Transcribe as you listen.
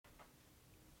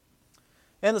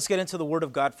And let's get into the Word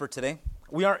of God for today.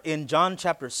 We are in John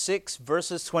chapter 6,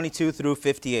 verses 22 through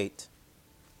 58.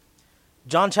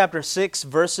 John chapter 6,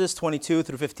 verses 22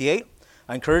 through 58.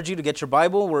 I encourage you to get your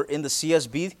Bible. We're in the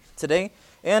CSB today.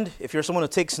 And if you're someone who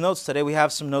takes notes today, we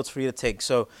have some notes for you to take.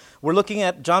 So we're looking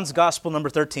at John's Gospel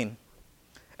number 13.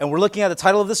 And we're looking at the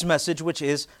title of this message, which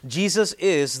is, Jesus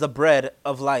is the Bread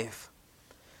of Life.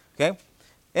 Okay?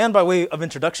 And by way of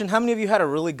introduction, how many of you had a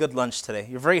really good lunch today?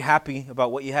 You're very happy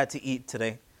about what you had to eat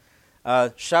today.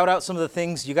 Shout out some of the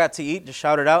things you got to eat. Just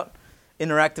shout it out.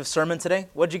 Interactive sermon today.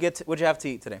 What'd you have to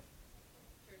eat today?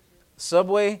 Churches.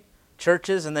 Subway,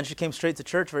 churches, and then she came straight to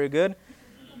church. Very good.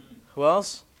 Who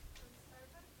else?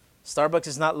 Starbucks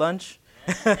is not lunch.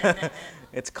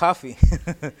 It's coffee.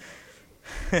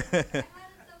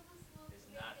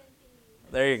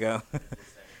 There you go.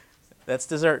 That's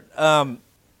dessert.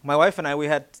 My wife and I, we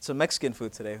had some Mexican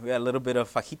food today. We had a little bit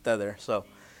of fajita there. So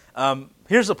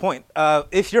here's the point.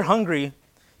 If you're hungry,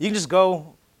 you can just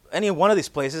go any one of these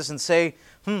places and say,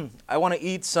 I want to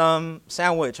eat some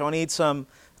sandwich. I want to eat some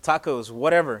tacos,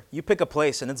 whatever. You pick a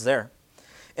place and it's there.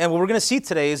 And what we're going to see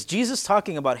today is Jesus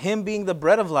talking about him being the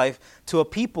bread of life to a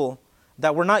people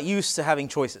that were not used to having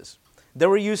choices. They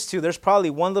were used to, there's probably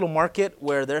one little market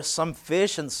where there's some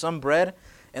fish and some bread,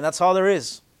 and that's all there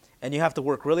is. And you have to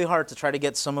work really hard to try to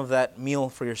get some of that meal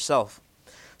for yourself.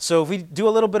 So if we do a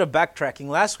little bit of backtracking,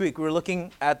 last week we were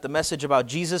looking at the message about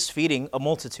Jesus feeding a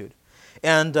multitude.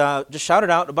 And just shout it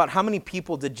out about how many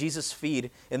people did Jesus feed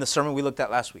in the sermon we looked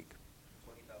at last week?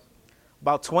 20,000.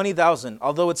 About 20,000.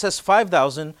 Although it says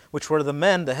 5,000, which were the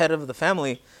men, the head of the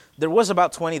family, there was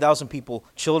about 20,000 people,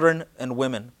 children and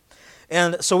women.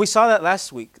 And so we saw that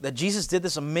last week, that Jesus did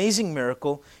this amazing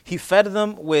miracle. He fed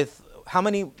them with, how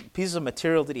many pieces of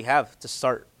material did he have to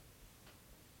start?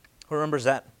 Who remembers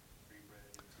that?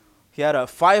 He had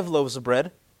 5 loaves of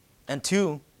bread and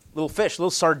 2 little fish, little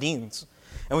sardines.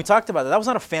 And we talked about that. That was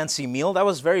not a fancy meal. That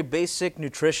was very basic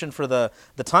nutrition for the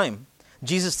time.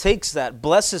 Jesus takes that,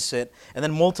 blesses it, and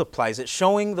then multiplies it,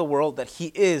 showing the world that he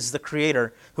is the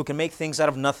creator who can make things out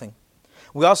of nothing.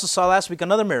 We also saw last week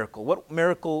another miracle. What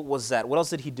miracle was that? What else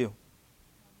did he do?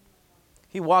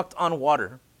 He walked on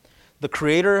water. The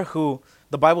creator who,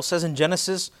 the Bible says in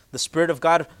Genesis, the Spirit of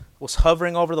God was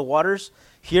hovering over the waters.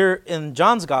 Here in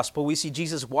John's Gospel, we see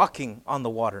Jesus walking on the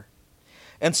water.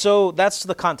 And so that's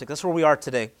the context. That's where we are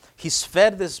today. He's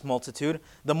fed this multitude.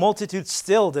 The multitude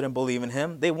still didn't believe in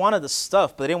him. They wanted the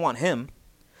stuff, but they didn't want him.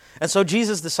 And so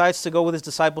Jesus decides to go with his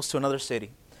disciples to another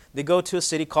city. They go to a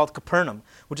city called Capernaum,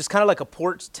 which is kind of like a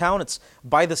port town. It's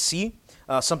by the sea.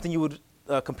 Something you would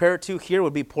compare it to here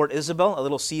would be Port Isabel, a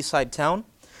little seaside town.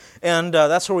 And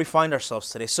that's where we find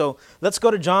ourselves today. So let's go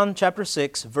to John chapter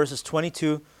 6, verses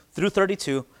 22 through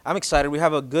 32. I'm excited. We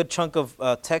have a good chunk of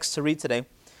text to read today.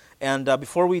 And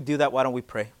before we do that, why don't we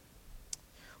pray?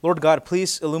 Lord God,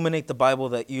 please illuminate the Bible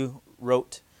that you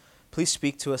wrote. Please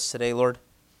speak to us today, Lord.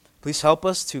 Please help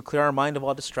us to clear our mind of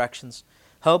all distractions.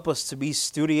 Help us to be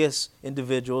studious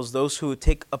individuals, those who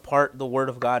take apart the Word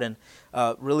of God and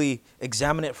really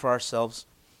examine it for ourselves.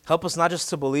 Help us not just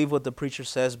to believe what the preacher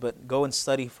says, but go and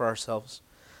study for ourselves.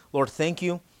 Lord, thank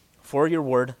you for your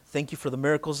Word. Thank you for the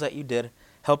miracles that you did.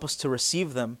 Help us to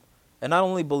receive them and not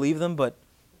only believe them, but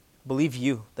believe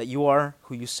you, that you are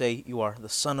who you say you are, the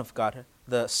Son of God,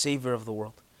 the Savior of the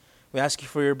world. We ask you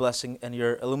for your blessing and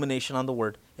your illumination on the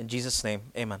Word. In Jesus' name,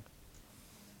 amen.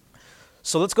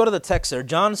 So let's go to the text there,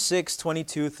 John 6,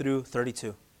 22 through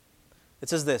 32. It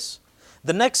says this,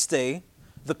 "The next day,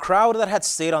 the crowd that had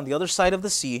stayed on the other side of the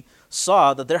sea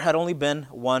saw that there had only been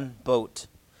one boat.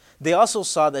 They also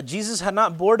saw that Jesus had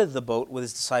not boarded the boat with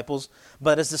his disciples,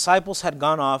 but his disciples had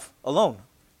gone off alone.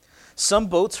 Some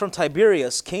boats from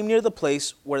Tiberias came near the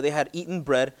place where they had eaten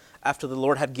bread after the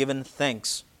Lord had given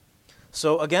thanks."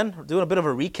 So again, we're doing a bit of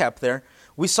a recap there.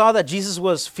 We saw that Jesus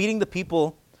was feeding the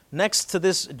people next to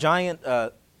this giant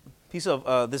piece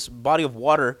of this body of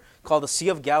water called the Sea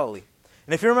of Galilee.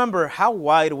 And if you remember, how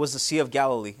wide was the Sea of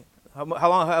Galilee?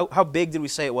 How big did we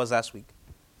say it was last week?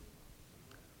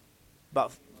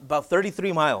 About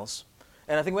 33 miles.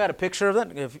 And I think we had a picture of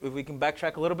that, if we can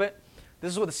backtrack a little bit.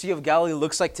 This is what the Sea of Galilee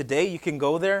looks like today. You can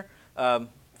go there,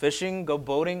 fishing, go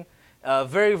boating.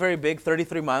 Very, very big,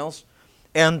 33 miles.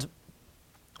 And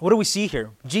what do we see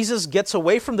here? Jesus gets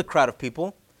away from the crowd of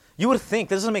people. You would think,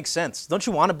 this doesn't make sense. Don't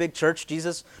you want a big church,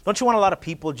 Jesus? Don't you want a lot of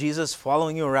people, Jesus,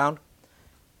 following you around?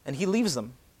 And he leaves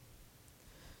them.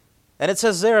 And it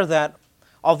says there that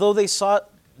although they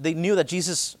knew that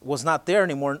Jesus was not there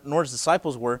anymore, nor his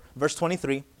disciples were, verse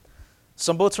 23,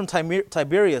 some boats from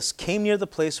Tiberias came near the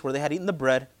place where they had eaten the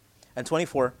bread. And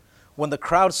 24, when the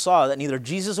crowd saw that neither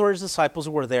Jesus or his disciples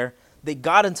were there, they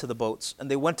got into the boats and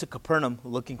they went to Capernaum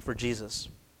looking for Jesus.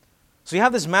 So you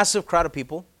have this massive crowd of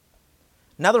people.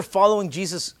 Now they're following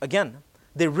Jesus again.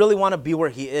 They really want to be where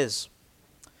he is.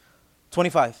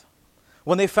 25.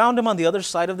 When they found him on the other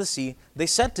side of the sea, they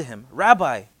said to him,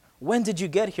 Rabbi, when did you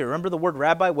get here? Remember the word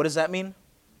rabbi? What does that mean?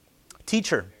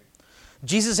 Teacher.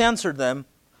 Jesus answered them,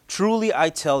 truly I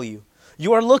tell you,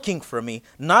 you are looking for me,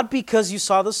 not because you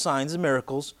saw the signs and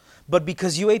miracles, but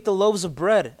because you ate the loaves of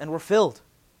bread and were filled.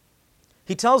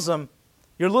 He tells them,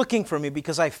 you're looking for me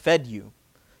because I fed you.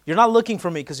 You're not looking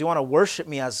for me because you want to worship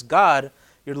me as God.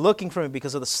 You're looking for me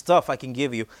because of the stuff I can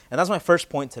give you. And that's my first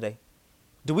point today.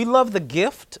 Do we love the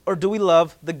gift or do we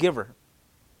love the giver?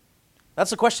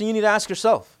 That's a question you need to ask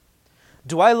yourself.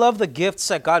 Do I love the gifts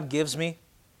that God gives me?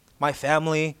 My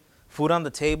family, food on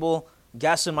the table,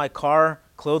 gas in my car,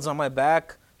 clothes on my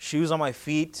back, shoes on my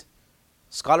feet,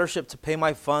 scholarship to pay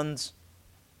my funds.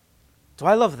 Do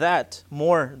I love that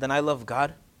more than I love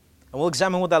God? And we'll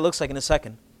examine what that looks like in a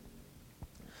second.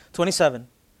 27.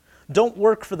 Don't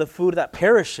work for the food that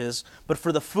perishes, but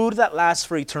for the food that lasts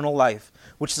for eternal life,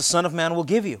 which the Son of Man will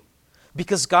give you,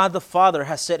 because God the Father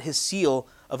has set his seal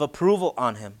of approval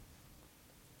on him.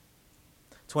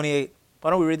 28. Why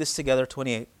don't we read this together?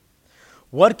 28.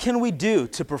 What can we do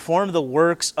to perform the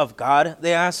works of God?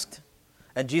 They asked.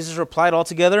 And Jesus replied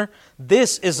altogether,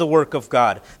 this is the work of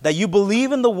God, that you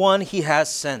believe in the one he has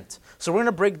sent. So we're going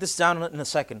to break this down in a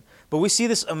second. But we see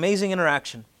this amazing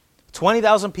interaction.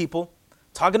 20,000 people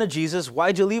talking to Jesus.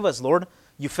 Why'd you leave us, Lord?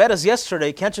 You fed us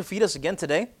yesterday. Can't you feed us again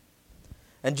today?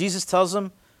 And Jesus tells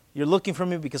them, you're looking for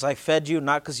me because I fed you,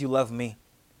 not because you love me.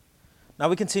 Now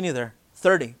we continue there.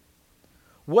 30.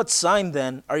 What sign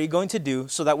then are you going to do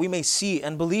so that we may see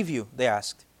and believe you? They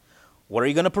asked. What are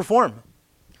you going to perform?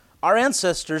 Our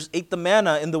ancestors ate the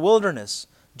manna in the wilderness,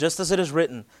 just as it is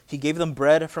written, he gave them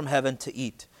bread from heaven to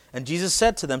eat. And Jesus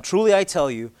said to them, truly I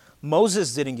tell you,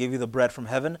 Moses didn't give you the bread from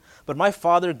heaven, but my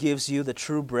Father gives you the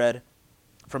true bread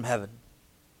from heaven.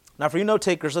 Now for you note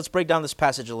takers, let's break down this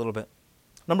passage a little bit.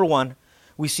 Number one,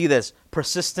 we see this,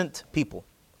 persistent people,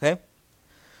 okay?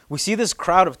 We see this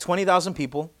crowd of 20,000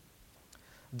 people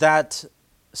that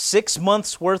 6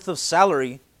 months worth of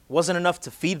salary wasn't enough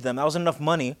to feed them. That wasn't enough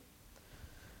money.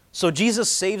 So Jesus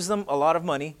saves them a lot of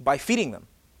money by feeding them,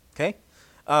 okay?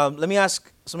 Let me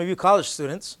ask some of you college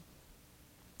students,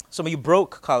 some of you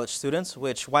broke college students,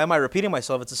 which, why am I repeating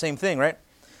myself? It's the same thing, right?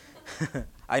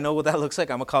 I know what that looks like.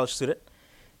 I'm a college student.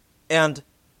 And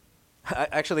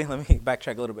actually, let me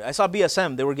backtrack a little bit. I saw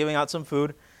BSM. They were giving out some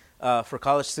food for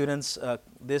college students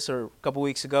this or a couple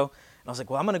weeks ago. And I was like,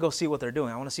 well, I'm going to go see what they're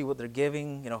doing. I want to see what they're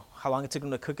giving, how long it took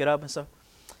them to cook it up and stuff.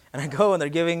 And I go and they're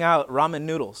giving out ramen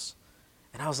noodles.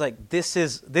 And I was like, this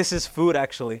is food,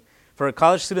 actually. For a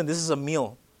college student, this is a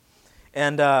meal.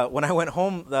 And when I went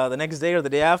home the next day or the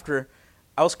day after,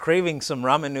 I was craving some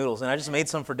ramen noodles. And I just made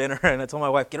some for dinner. And I told my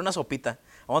wife, quiero una sopita.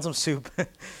 I want some soup.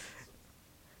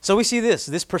 So we see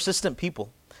this persistent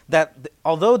people. That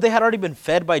although they had already been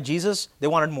fed by Jesus, they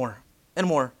wanted more and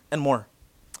more and more.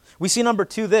 We see number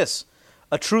two this,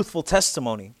 a truthful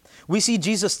testimony. We see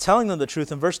Jesus telling them the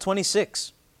truth in verse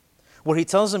 26, where he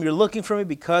tells them, you're looking for me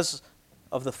because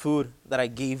of the food that I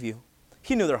gave you.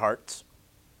 He knew their hearts.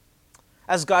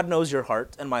 As God knows your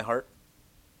heart and my heart.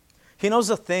 He knows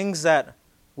the things that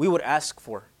we would ask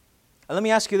for. And let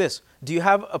me ask you this. Do you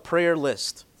have a prayer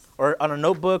list? Or on a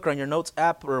notebook or on your notes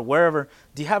app or wherever,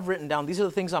 do you have written down, these are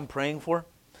the things I'm praying for?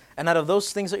 And out of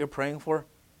those things that you're praying for,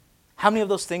 how many of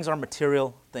those things are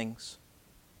material things?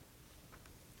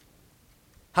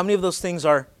 How many of those things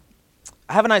are,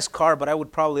 I have a nice car, but I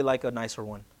would probably like a nicer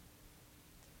one.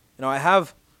 I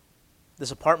have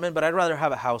this apartment, but I'd rather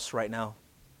have a house right now.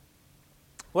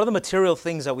 What are the material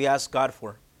things that we ask God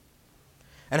for?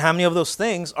 And how many of those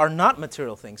things are not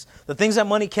material things? The things that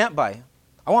money can't buy.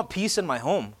 I want peace in my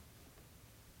home.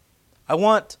 I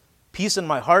want peace in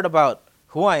my heart about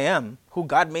who I am, who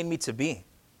God made me to be.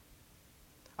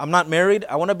 I'm not married.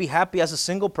 I want to be happy as a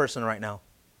single person right now.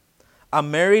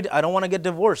 I'm married. I don't want to get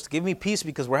divorced. Give me peace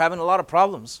because we're having a lot of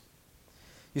problems.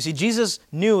 You see, Jesus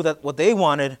knew that what they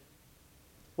wanted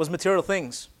was material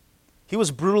things. He was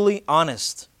brutally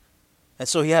honest. And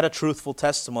so he had a truthful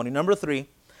testimony. Number three,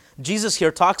 Jesus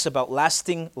here talks about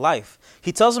lasting life.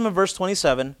 He tells them in verse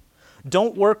 27,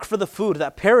 don't work for the food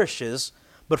that perishes,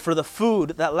 but for the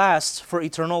food that lasts for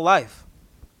eternal life.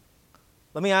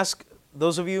 Let me ask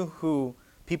those of you who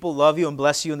people love you and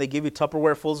bless you and they give you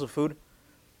Tupperware fulls of food,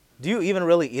 do you even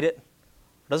really eat it?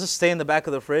 Or does it stay in the back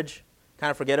of the fridge? Kind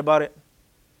of forget about it?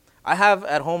 I have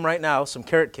at home right now some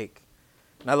carrot cake.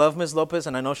 And I love Ms. Lopez,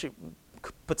 and I know she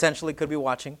potentially could be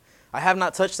watching. I have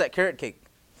not touched that carrot cake.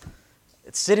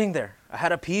 It's sitting there. I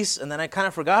had a piece and then I kind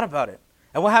of forgot about it.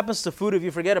 And what happens to food if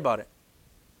you forget about it?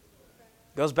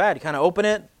 It goes bad. You kind of open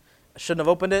it. I shouldn't have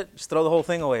opened it. Just throw the whole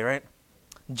thing away, right?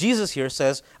 Jesus here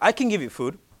says, I can give you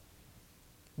food,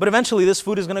 but eventually this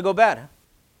food is going to go bad.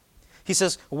 He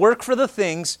says, work for the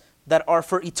things that are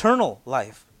for eternal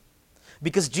life.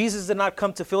 Because Jesus did not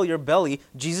come to fill your belly.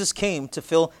 Jesus came to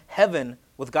fill heaven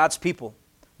with God's people.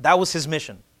 That was his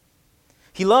mission.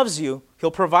 He loves you.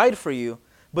 He'll provide for you.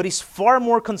 But he's far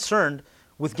more concerned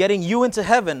with getting you into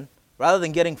heaven rather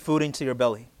than getting food into your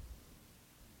belly.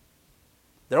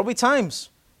 There will be times.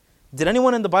 Did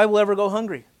anyone in the Bible ever go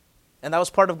hungry? And that was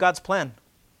part of God's plan.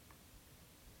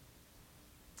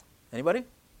 Anybody?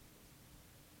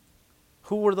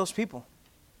 Who were those people?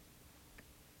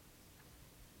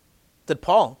 Did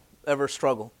Paul ever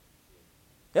struggle?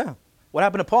 Yeah. What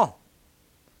happened to Paul?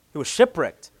 He was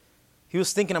shipwrecked. He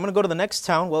was thinking, I'm going to go to the next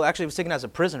town. Well, actually, he was taken as a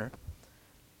prisoner.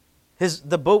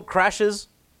 The boat crashes.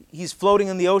 He's floating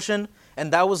in the ocean.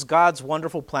 And that was God's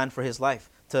wonderful plan for his life,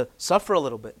 to suffer a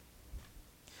little bit.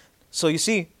 So you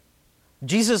see,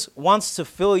 Jesus wants to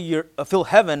fill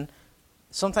heaven.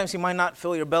 Sometimes he might not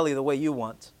fill your belly the way you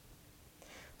want.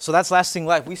 So that's lasting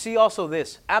life. We see also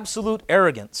this, absolute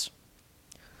arrogance.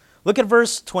 Look at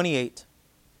verse 28.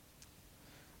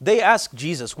 They ask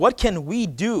Jesus, what can we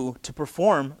do to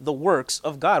perform the works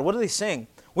of God? What are they saying?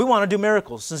 We want to do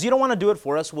miracles. Since you don't want to do it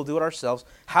for us, we'll do it ourselves.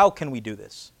 How can we do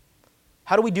this?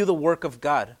 How do we do the work of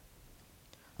God?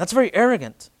 That's very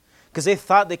arrogant, because they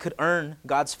thought they could earn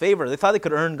God's favor. They thought they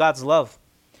could earn God's love.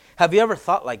 Have you ever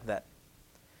thought like that?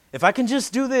 If I can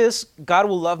just do this, God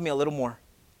will love me a little more.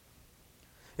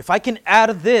 If I can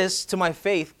add this to my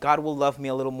faith, God will love me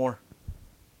a little more.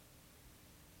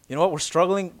 You know what? We're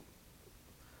struggling.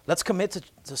 Let's commit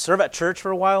to serve at church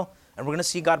for a while, and we're going to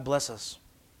see God bless us.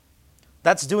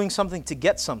 That's doing something to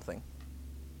get something.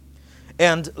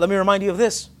 And let me remind you of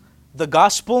this. The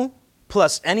gospel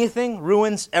plus anything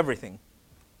ruins everything.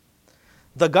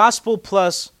 The gospel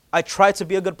plus I try to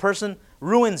be a good person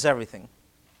ruins everything.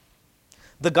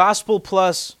 The gospel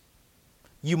plus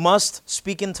you must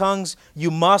speak in tongues, you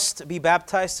must be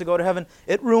baptized to go to heaven,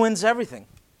 it ruins everything.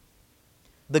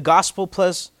 The gospel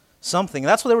plus something.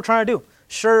 That's what they were trying to do.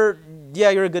 Sure, yeah,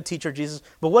 you're a good teacher, Jesus,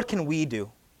 but what can we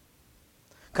do?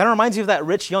 Kind of reminds you of that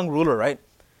rich young ruler, right?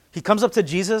 He comes up to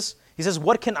Jesus. He says,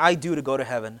 what can I do to go to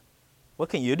heaven? What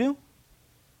can you do?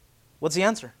 What's the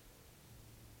answer?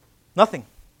 Nothing.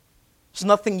 There's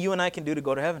nothing you and I can do to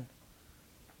go to heaven.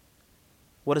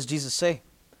 What does Jesus say?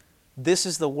 This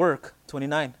is the work,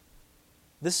 29.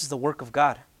 This is the work of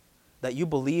God, that you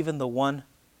believe in the one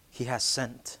he has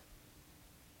sent.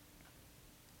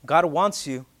 God wants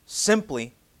you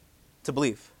simply to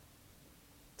believe,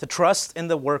 to trust in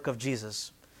the work of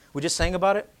Jesus. We just sang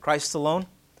about it, Christ alone.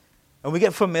 And we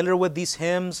get familiar with these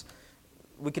hymns.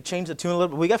 We could change the tune a little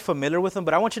bit. We get familiar with them,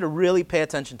 but I want you to really pay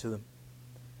attention to them.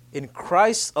 In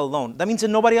Christ alone. That means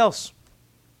in nobody else.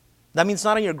 That means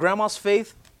not in your grandma's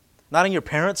faith, not in your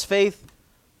parents' faith,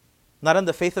 not in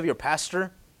the faith of your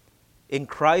pastor. In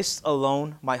Christ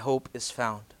alone, my hope is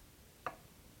found.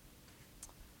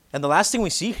 And the last thing we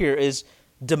see here is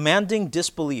demanding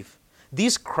disbelief.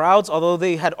 These crowds, although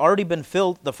they had already been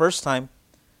filled the first time,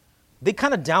 they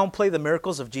kind of downplay the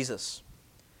miracles of Jesus.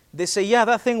 They say, yeah,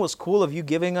 that thing was cool of you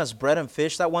giving us bread and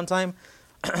fish that one time.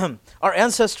 Our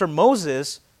ancestor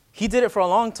Moses, he did it for a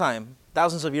long time,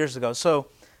 thousands of years ago. So,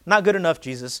 not good enough,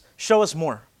 Jesus. Show us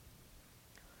more.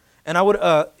 And I would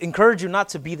encourage you not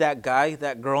to be that guy,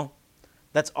 that girl,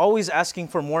 that's always asking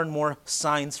for more and more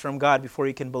signs from God before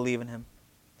you can believe in him.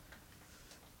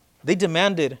 They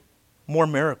demanded more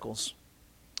miracles.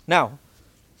 Now,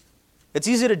 it's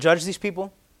easy to judge these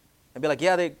people and be like,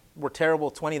 yeah, they were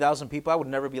terrible, 20,000 people. I would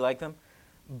never be like them.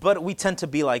 But we tend to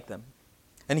be like them.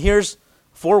 And here's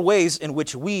 4 ways in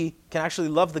which we can actually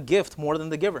love the gift more than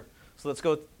the giver. So let's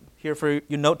go here for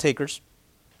you note takers.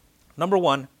 Number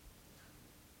 1,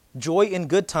 joy in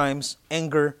good times,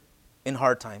 anger in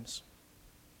hard times.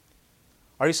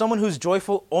 Are you someone who's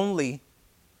joyful only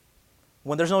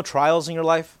when there's no trials in your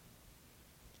life?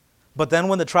 But then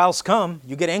when the trials come,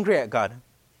 you get angry at God.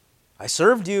 I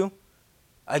served you.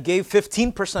 I gave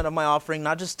 15% of my offering,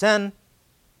 not just 10,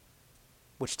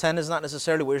 which 10 is not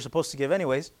necessarily what you're supposed to give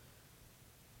anyways.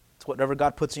 It's whatever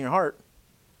God puts in your heart.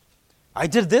 I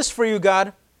did this for you,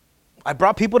 God. I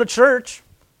brought people to church.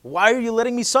 Why are you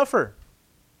letting me suffer?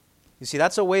 You see,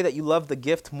 that's a way that you love the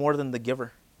gift more than the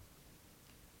giver.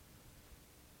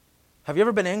 Have you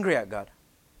ever been angry at God?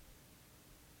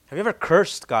 Have you ever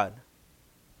cursed God?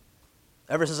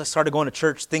 Ever since I started going to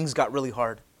church, things got really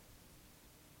hard.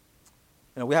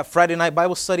 You know, we have Friday night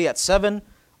Bible study at 7.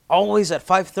 Always at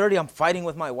 5:30, I'm fighting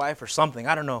with my wife or something.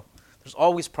 I don't know. There's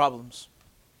always problems.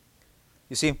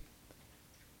 You see,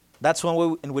 that's one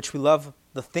way in which we love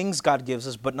the things God gives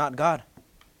us, but not God.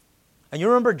 And you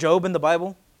remember Job in the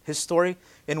Bible, his story?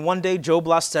 In one day, Job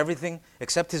lost everything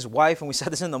except his wife, and we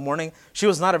said this in the morning. She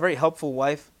was not a very helpful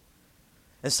wife.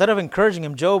 Instead of encouraging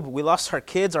him, Job, we lost our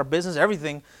kids, our business,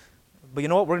 everything, but you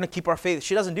know what? We're going to keep our faith.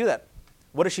 She doesn't do that.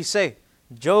 What does she say?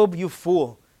 Job, you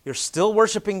fool, you're still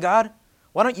worshiping God?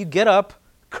 Why don't you get up,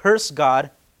 curse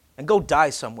God, and go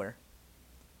die somewhere?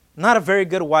 Not a very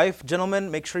good wife.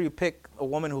 Gentlemen, make sure you pick a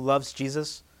woman who loves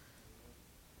Jesus.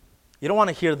 You don't want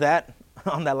to hear that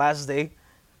on that last day.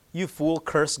 You fool,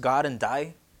 curse God and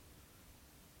die.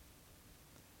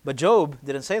 But Job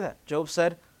didn't say that. Job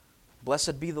said,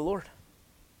 blessed be the Lord.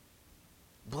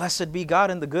 Blessed be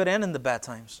God in the good and in the bad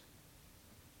times.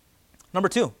 Number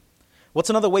 2, what's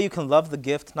another way you can love the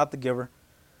gift, not the giver?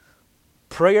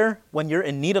 Prayer when you're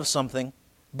in need of something,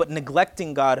 but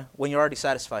neglecting God when you're already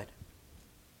satisfied.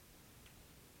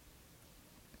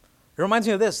 It reminds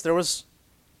me of this. There was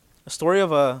a story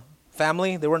of a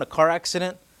family. They were in a car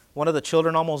accident. One of the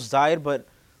children almost died, but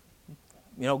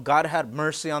God had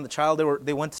mercy on the child.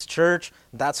 They went to church.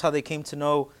 That's how they came to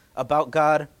know about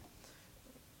God.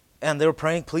 And they were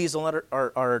praying, please don't let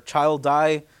our child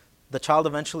die. The child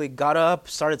eventually got up,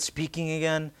 started speaking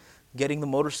again, getting the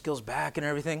motor skills back and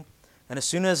everything. And as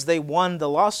soon as they won the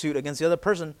lawsuit against the other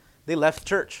person, they left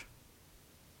church.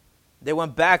 They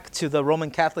went back to the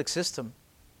Roman Catholic system.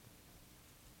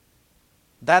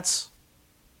 That's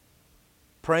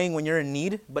praying when you're in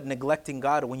need, but neglecting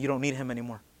God when you don't need Him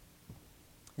anymore.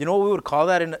 You know what we would call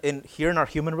that in here in our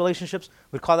human relationships?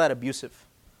 We'd call that abusive.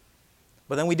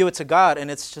 But then we do it to God,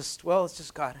 and it's just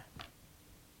God.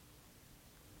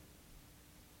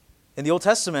 In the Old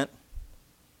Testament,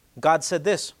 God said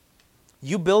this,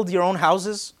 you build your own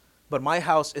houses, but my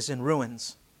house is in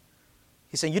ruins.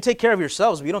 He's saying, you take care of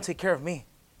yourselves, but you don't take care of me.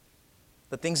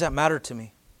 The things that matter to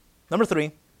me. Number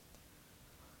 3,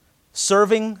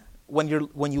 serving when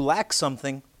you lack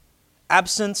something,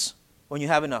 absence when you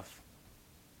have enough.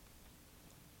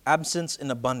 Absence in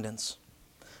abundance.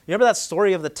 You remember that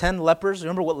story of the 10 lepers?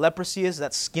 Remember what leprosy is?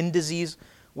 That skin disease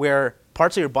where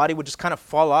parts of your body would just kind of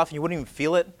fall off and you wouldn't even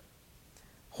feel it.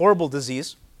 Horrible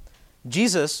disease.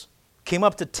 Jesus came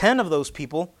up to 10 of those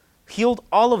people, healed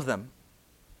all of them.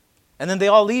 And then they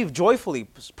all leave joyfully.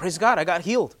 Praise God, I got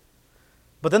healed.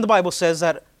 But then the Bible says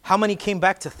that how many came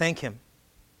back to thank Him?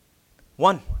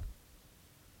 1.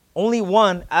 Only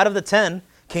 1 out of the 10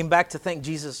 came back to thank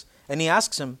Jesus. And He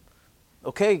asks him,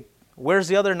 okay, where's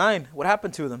the other 9? What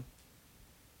happened to them?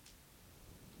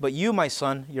 But you, my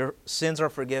son, your sins are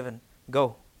forgiven.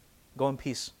 Go in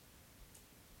peace.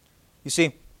 You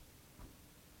see,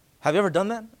 have you ever done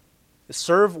that?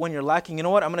 Serve when you're lacking. You know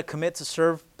what? I'm going to commit to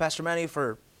serve Pastor Manny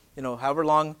for, however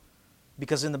long.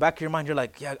 Because in the back of your mind, you're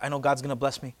like, yeah, I know God's going to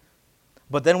bless me.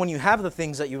 But then when you have the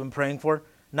things that you've been praying for,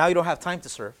 now you don't have time to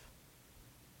serve.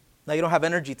 Now you don't have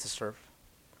energy to serve.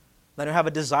 Now you don't have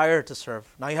a desire to serve.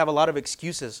 Now you have a lot of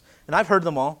excuses. And I've heard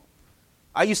them all.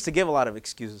 I used to give a lot of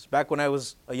excuses back when I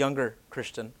was a younger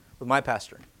Christian with my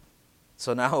pastor.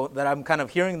 So now that I'm kind of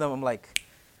hearing them, I'm like,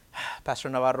 Pastor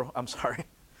Navarro, I'm sorry.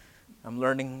 I'm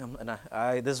learning,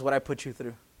 and this is what I put you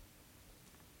through.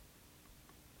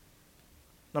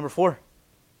 Number 4.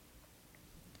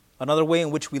 Another way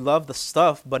in which we love the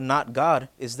stuff but not God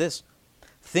is this.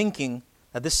 Thinking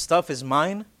that this stuff is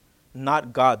mine,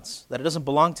 not God's. That it doesn't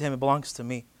belong to Him, it belongs to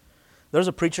me. There's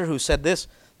a preacher who said this,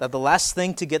 that the last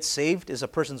thing to get saved is a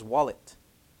person's wallet.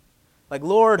 Like,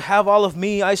 Lord, have all of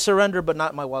me, I surrender, but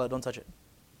not my wallet, don't touch it.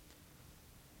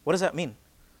 What does that mean?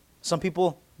 Some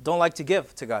people don't like to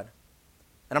give to God.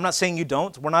 And I'm not saying you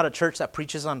don't. We're not a church that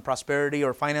preaches on prosperity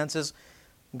or finances.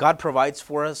 God provides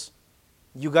for us.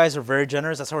 You guys are very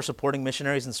generous. That's how we're supporting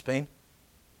missionaries in Spain.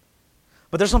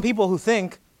 But there's some people who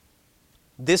think,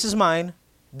 this is mine,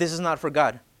 this is not for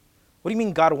God. What do you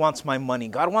mean God wants my money?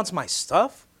 God wants my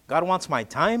stuff? God wants my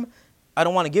time? I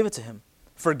don't want to give it to Him.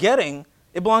 Forgetting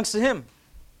it belongs to Him.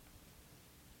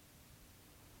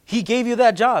 He gave you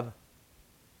that job.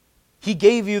 He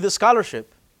gave you the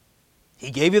scholarship.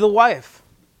 He gave you the wife.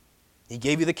 He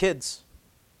gave you the kids.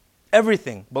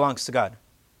 Everything belongs to God.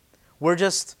 We're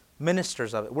just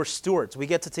ministers of it. We're stewards. We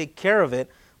get to take care of it.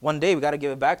 One day we got to give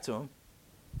it back to Him.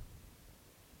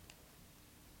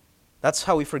 That's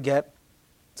how we forget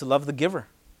to love the giver.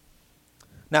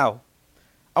 Now,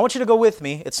 I want you to go with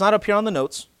me. It's not up here on the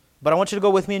notes, but I want you to go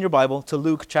with me in your Bible to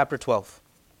Luke chapter 12.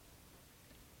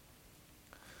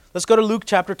 Let's go to Luke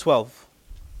chapter 12.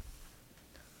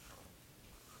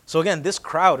 So again, this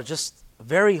crowd is just a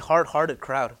very hard-hearted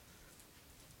crowd.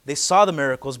 They saw the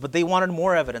miracles, but they wanted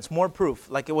more evidence, more proof,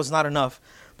 like it was not enough.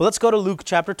 But let's go to Luke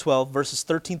chapter 12, verses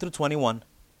 13 through 21.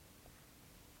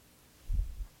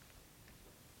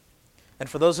 And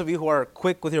for those of you who are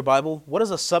quick with your Bible, what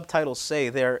does a subtitle say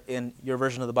there in your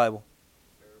version of the Bible?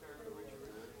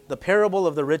 The parable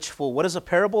of the rich fool. What is a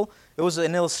parable? It was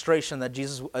an illustration that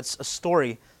Jesus, it's a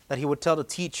story that he would tell to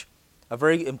teach a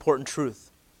very important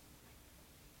truth.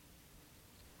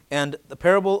 And the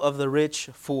parable of the rich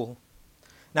fool.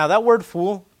 Now that word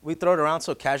fool, we throw it around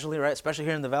so casually, right? Especially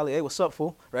here in the valley. Hey, what's up,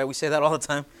 fool? Right? We say that all the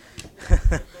time.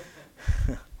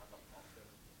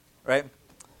 Right?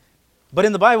 But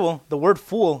in the Bible, the word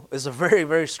fool is a very,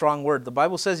 very strong word. The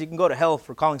Bible says you can go to hell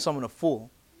for calling someone a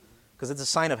fool because it's a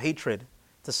sign of hatred.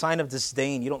 It's a sign of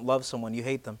disdain. You don't love someone. You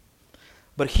hate them.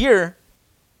 But here,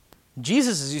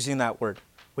 Jesus is using that word,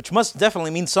 which must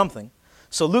definitely mean something.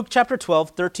 So Luke chapter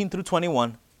 12, 13 through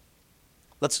 21.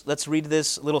 Let's read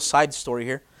this little side story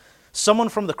here. Someone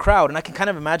from the crowd, and I can kind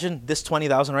of imagine this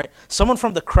 20,000, right? Someone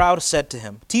from the crowd said to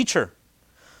him, "Teacher,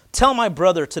 tell my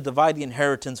brother to divide the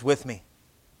inheritance with me."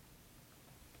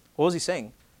 What was he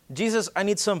saying? Jesus, I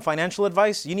need some financial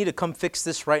advice. You need to come fix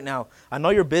this right now. I know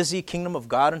you're busy, kingdom of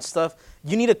God and stuff.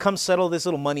 You need to come settle this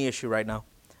little money issue right now.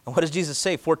 And what does Jesus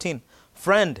say? 14.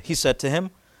 "Friend," he said to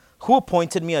him, "who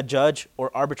appointed me a judge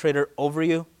or arbitrator over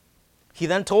you?" He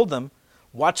then told them,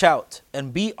 "Watch out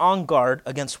and be on guard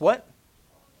against" what?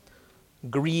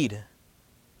 Greed.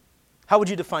 How would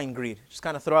you define greed? Just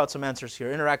kind of throw out some answers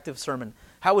here. Interactive sermon.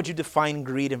 How would you define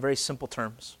greed in very simple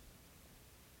terms?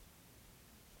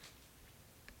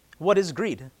 What is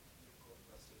greed?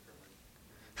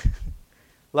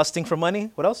 Lusting for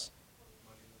money. What else?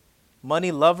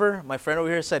 Money lover. My friend over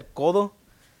here said codo.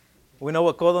 We know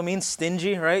what codo means.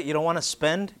 Stingy, right? You don't want to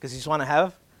spend because you just want to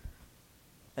have.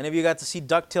 Any of you got to see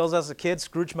DuckTales as a kid?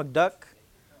 Scrooge McDuck?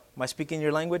 Am I speaking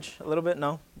your language a little bit?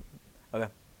 No? Okay.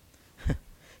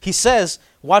 He says,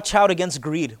 watch out against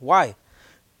greed. Why?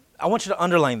 I want you to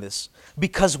underline this.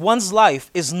 Because one's life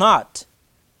is not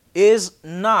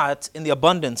in the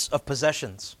abundance of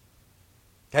possessions.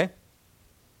 Okay? Let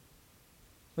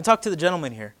me talk to the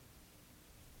gentleman here.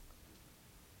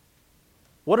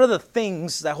 What are the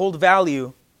things that hold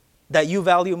value that you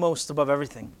value most above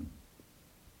everything?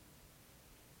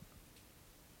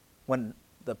 When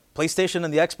the PlayStation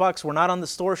and the Xbox were not on the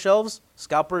store shelves,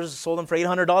 scalpers sold them for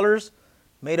 $800,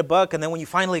 made a buck, and then when you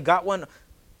finally got one,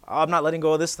 I'm not letting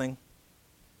go of this thing.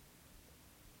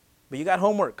 But you got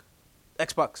homework,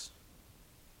 Xbox.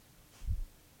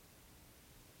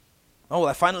 Oh,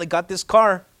 I finally got this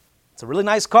car. It's a really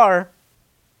nice car.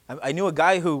 I knew a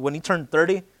guy who, when he turned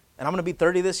 30, and I'm going to be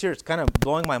 30 this year, it's kind of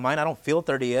blowing my mind. I don't feel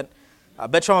 30 yet. I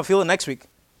bet you I'm going to feel it next week.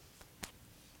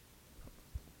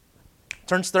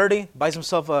 Turns 30, buys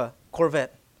himself a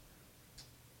Corvette.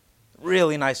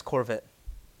 Really nice Corvette.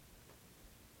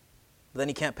 But then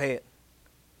he can't pay it.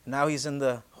 Now he's in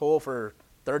the hole for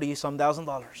 $30-some thousand.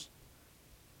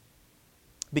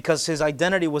 Because his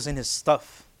identity was in his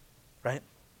stuff, right?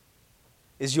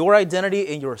 Is your identity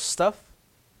in your stuff?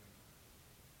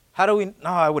 How do we... No,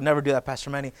 I would never do that, Pastor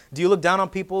Manny. Do you look down on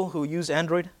people who use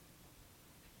Android?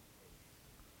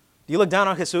 Do you look down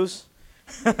on Jesus?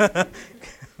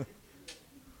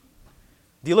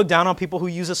 Do you look down on people who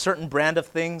use a certain brand of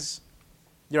things?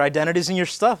 Your identity is in your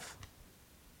stuff.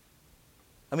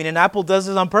 I mean, and Apple does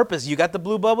this on purpose. You got the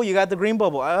blue bubble, you got the green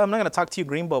bubble. I'm not going to talk to you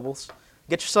green bubbles.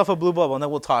 Get yourself a blue bubble and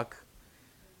then we'll talk.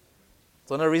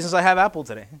 It's one of the reasons I have Apple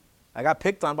today. I got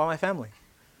picked on by my family.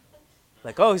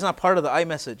 Like, oh, he's not part of the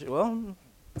iMessage. Well,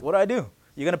 what do I do?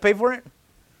 You going to pay for it?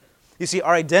 You see,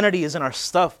 our identity is in our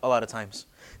stuff a lot of times.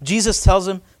 Jesus tells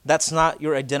him that's not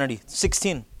your identity.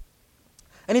 16.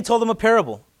 And he told them a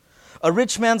parable. A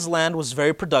rich man's land was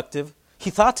very productive. He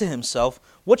thought to himself,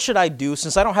 what should I do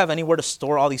since I don't have anywhere to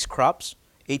store all these crops?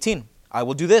 18. I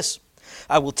will do this.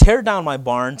 I will tear down my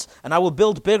barns and I will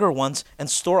build bigger ones and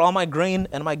store all my grain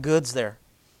and my goods there.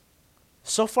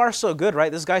 So far, so good,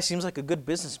 right? This guy seems like a good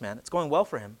businessman. It's going well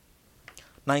for him.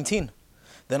 19.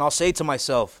 Then I'll say to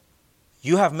myself,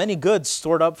 you have many goods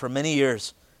stored up for many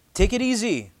years. Take it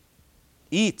easy.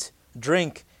 Eat,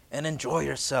 drink, and enjoy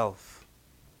yourself.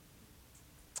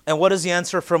 And what is the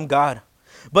answer from God?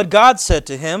 But God said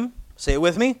to him, say it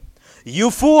with me, you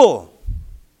fool.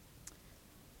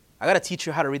 I got to teach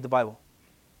you how to read the Bible.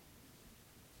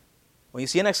 When you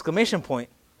see an exclamation point,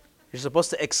 you're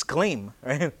supposed to exclaim,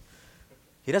 right?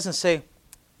 He doesn't say,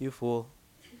 you fool.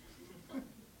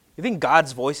 You think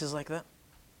God's voice is like that?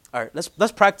 All right,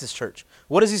 let's practice, church.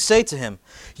 What does he say to him?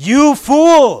 You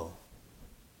fool.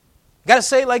 You got to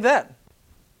say it like that.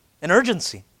 An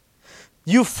urgency.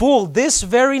 You fool, this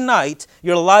very night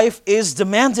your life is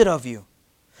demanded of you.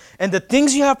 And the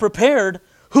things you have prepared,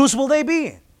 whose will they be?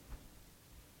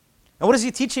 And what is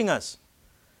he teaching us?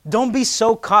 Don't be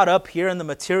so caught up here in the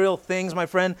material things, my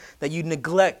friend, that you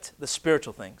neglect the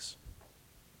spiritual things.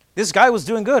 This guy was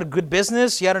doing good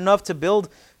business. He had enough to build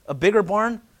a bigger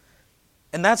barn.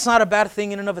 And that's not a bad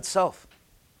thing in and of itself.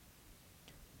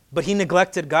 But he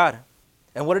neglected God.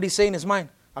 And what did he say in his mind?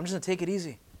 I'm just going to take it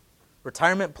easy.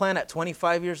 Retirement plan at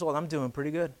 25 years old, I'm doing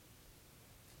pretty good.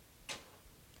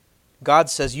 God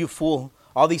says, you fool,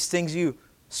 all these things you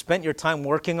spent your time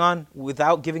working on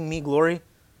without giving me glory,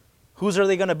 whose are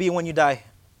they going to be when you die?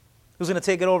 Who's going to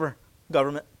take it over?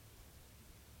 Government.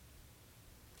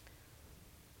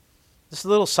 Just a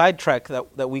little sidetrack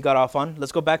that we got off on.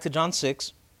 Let's go back to John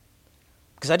 6.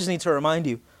 Because I just need to remind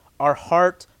you, our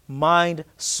heart, mind,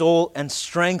 soul, and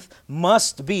strength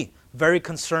must be very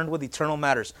concerned with eternal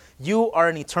matters. You are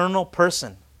an eternal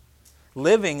person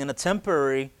living in a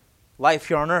temporary life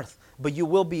here on earth. But you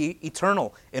will be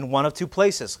eternal in one of two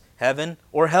places, heaven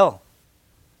or hell.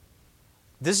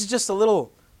 This is just a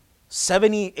little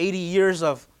 70, 80 years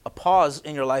of a pause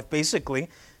in your life, basically.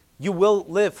 You will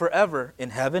live forever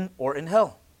in heaven or in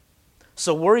hell.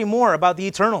 So worry more about the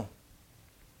eternal,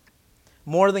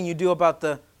 more than you do about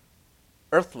the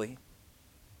earthly.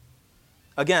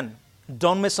 Again,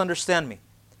 don't misunderstand me.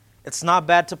 It's not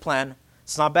bad to plan.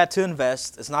 It's not bad to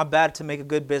invest. It's not bad to make a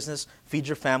good business, feed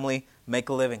your family, make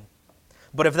a living.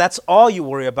 But if that's all you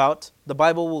worry about, the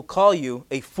Bible will call you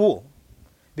a fool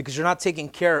because you're not taking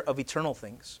care of eternal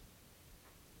things.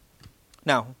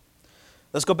 Now,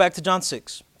 let's go back to John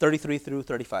 6, 33 through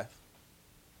 35.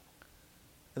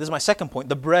 This is my second point,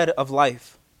 the bread of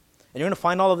life. And you're going to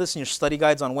find all of this in your study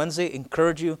guides on Wednesday.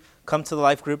 Encourage you, come to the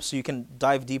life group so you can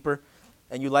dive deeper.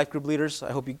 And you life group leaders,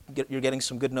 I hope you're getting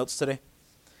some good notes today.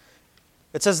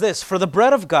 It says this, for the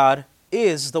bread of God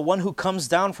is the one who comes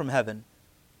down from heaven.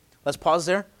 Let's pause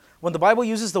there. When the Bible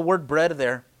uses the word bread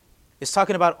there, it's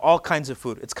talking about all kinds of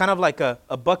food. It's kind of like a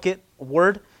bucket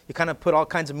word. You kind of put all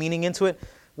kinds of meaning into it.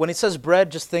 When it says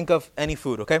bread, just think of any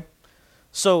food, okay?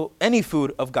 So any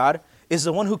food of God is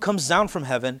the one who comes down from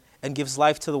heaven and gives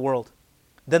life to the world.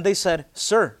 Then they said,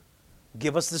 Sir,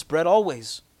 give us this bread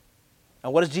always.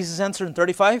 And what does Jesus answer in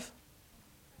 35?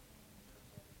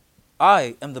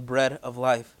 I am the bread of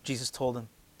life, Jesus told him.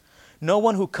 No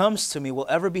one who comes to me will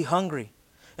ever be hungry,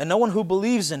 and no one who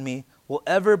believes in me will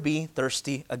ever be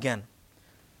thirsty again.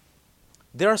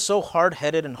 They are so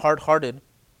hard-headed and hard-hearted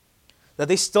that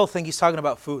they still think he's talking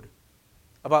about food,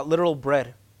 about literal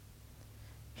bread.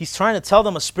 He's trying to tell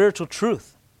them a spiritual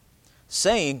truth,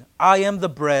 saying, I am the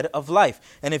bread of life,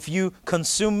 and if you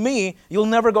consume me, you'll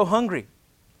never go hungry.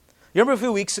 You remember a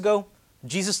few weeks ago,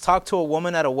 Jesus talked to a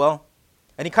woman at a well,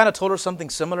 and he kind of told her something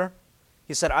similar.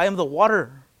 He said, I am the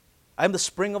water. I am the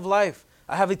spring of life.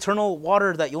 I have eternal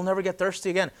water that you'll never get thirsty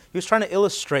again. He was trying to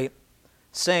illustrate,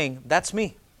 saying, that's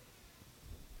me.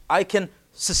 I can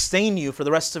sustain you for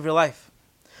the rest of your life.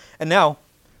 And now,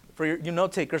 for your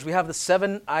note takers, we have the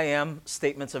 7 I am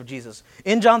statements of Jesus.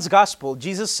 In John's gospel,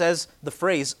 Jesus says the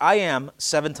phrase, I am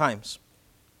 7 times.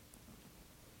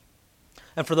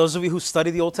 And for those of you who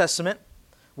study the Old Testament,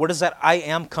 where does that I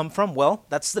am come from? Well,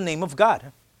 that's the name of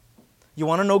God. You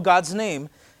want to know God's name?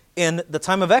 In the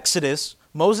time of Exodus,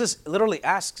 Moses literally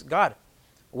asks God,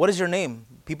 what is your name?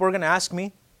 People are going to ask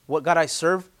me what God I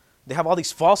serve. They have all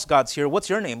these false gods here. What's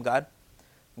your name, God?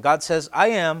 God says, I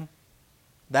am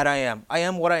that I am. I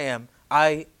am what I am.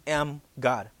 I am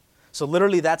God. So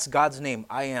literally that's God's name,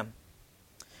 I am.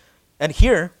 And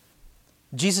here,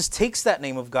 Jesus takes that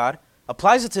name of God,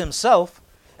 applies it to himself,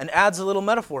 and adds a little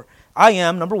metaphor. I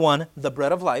am, number 1, the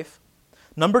bread of life.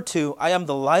 Number 2, I am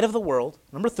the light of the world.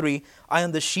 Number 3, I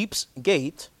am the sheep's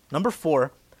gate. Number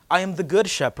 4, I am the good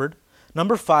shepherd.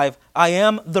 Number 5, I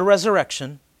am the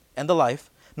resurrection and the life.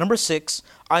 Number 6,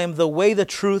 I am the way, the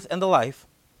truth, and the life.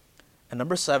 And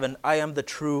number 7, I am the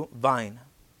true vine.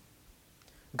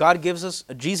 God gives us,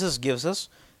 Jesus gives us,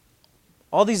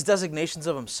 all these designations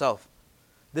of himself.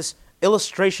 This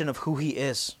illustration of who he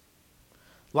is.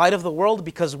 Light of the world,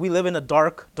 because we live in a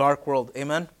dark, dark world.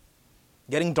 Amen?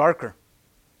 Getting darker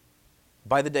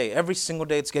by the day. Every single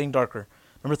day it's getting darker.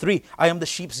 Number 3, I am the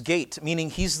sheep's gate, meaning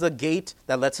he's the gate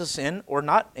that lets us in or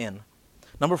not in.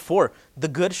 Number 4, the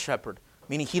good shepherd,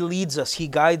 meaning he leads us, he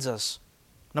guides us.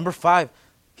 Number 5,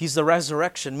 he's the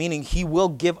resurrection, meaning he will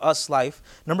give us life.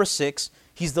 Number 6,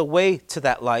 he's the way to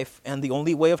that life and the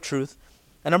only way of truth.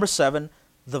 And number 7,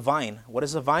 the vine. What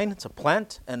is a vine? It's a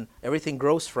plant and everything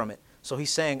grows from it. So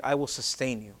he's saying, I will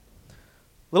sustain you.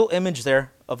 Little image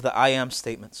there of the I am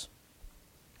statements.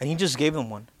 And he just gave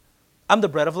them one. I'm the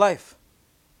bread of life.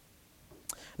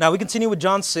 Now we continue with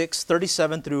John 6,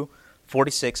 37 through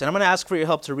 46. And I'm going to ask for your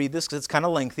help to read this because it's kind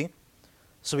of lengthy.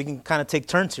 So we can kind of take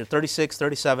turns here. 36,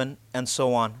 37, and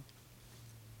so on.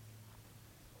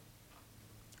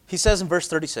 He says in verse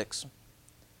 36,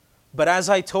 "But as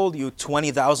I told you,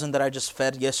 20,000 that I just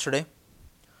fed yesterday,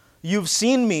 you've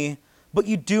seen me, but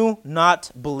you do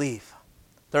not believe."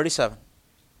 37.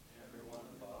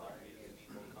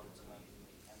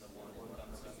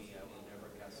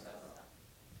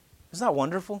 Isn't that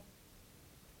wonderful?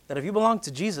 That if you belong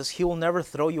to Jesus, He will never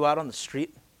throw you out on the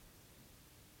street.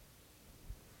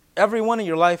 Everyone in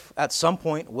your life at some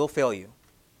point will fail you.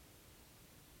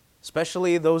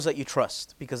 Especially those that you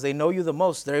trust, because they know you the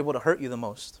most, they're able to hurt you the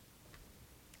most.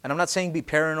 And I'm not saying be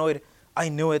paranoid. I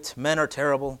knew it. Men are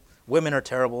terrible. Women are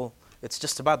terrible. It's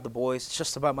just about the boys. It's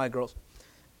just about my girls.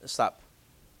 Stop,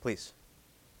 please.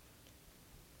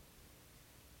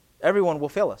 Everyone will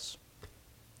fail us.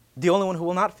 The only one who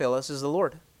will not fail us is the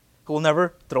Lord, who will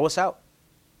never throw us out.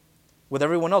 With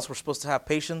everyone else, we're supposed to have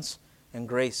patience and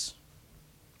grace.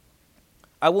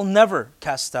 "I will never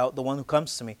cast out the one who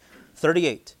comes to me."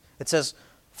 38. It says,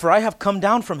 "For I have come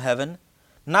down from heaven,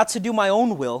 not to do my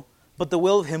own will, but the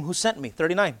will of Him who sent me."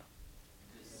 39.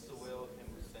 "This is the will of Him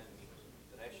who sent me,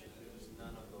 that I should lose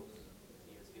none of those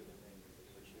He has given me,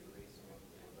 but should raise them up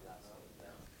in the last day."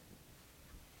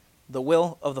 The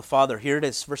will of the Father. Here it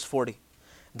is, verse 40.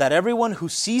 "That everyone who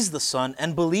sees the Son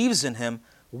and believes in Him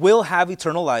will have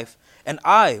eternal life, and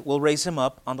I will raise him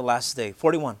up on the last day."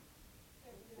 41.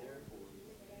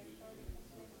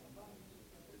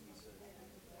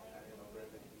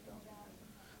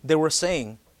 They were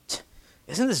saying,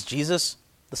 "Isn't this Jesus,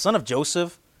 the son of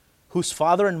Joseph, whose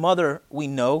father and mother we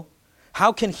know?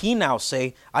 How can He now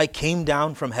say, 'I came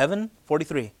down from heaven'?"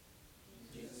 43.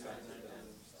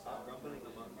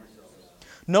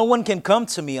 "No one can come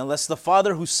to me unless the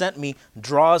Father who sent me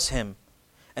draws him,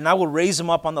 and I will raise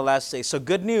him up on the last day." So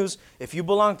good news, if you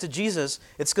belong to Jesus,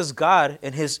 it's because God,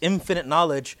 in His infinite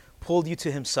knowledge, pulled you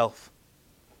to Himself.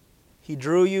 He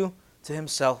drew you to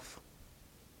Himself.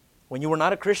 When you were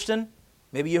not a Christian,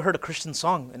 maybe you heard a Christian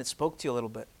song and it spoke to you a little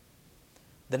bit.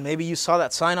 Then maybe you saw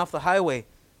that sign off the highway,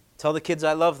 "Tell the kids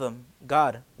I love them,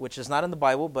 God," which is not in the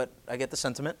Bible, but I get the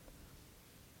sentiment.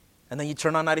 And then you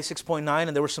turn on 96.9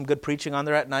 and there was some good preaching on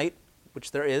there at night,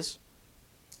 which there is.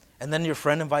 And then your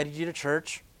friend invited you to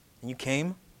church and you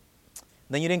came. And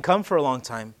then you didn't come for a long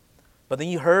time. But then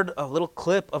you heard a little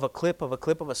clip of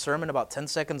a sermon about 10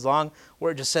 seconds long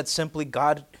where it just said simply,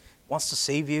 God wants to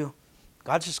save you.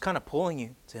 God's just kind of pulling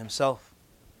you to Himself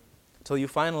until you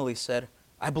finally said,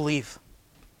 "I believe."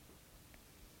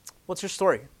 What's your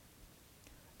story?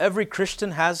 Every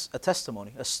Christian has a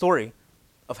testimony, a story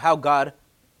of how God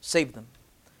saved them.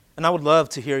 And I would love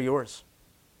to hear yours.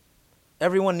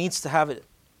 Everyone needs to have it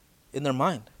in their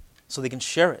mind so they can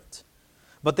share it.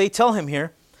 But they tell him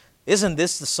here, "Isn't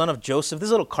this the son of Joseph,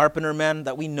 this little carpenter man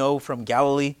that we know from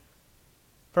Galilee,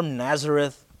 from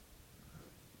Nazareth?"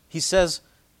 He says,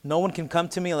 "No one can come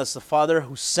to me unless the Father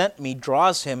who sent me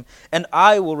draws him, and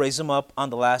I will raise him up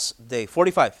on the last day."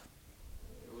 45.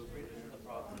 "It was written in the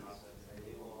prophets,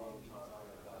 they will all be taught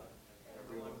of God.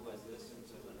 Everyone who has listened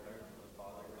to and heard from the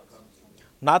Father comes to me."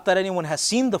 Not that anyone has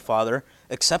seen the Father,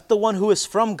 except the one who is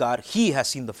from God. He has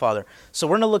seen the Father. So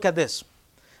we're going to look at this.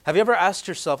 Have you ever asked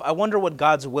yourself, I wonder what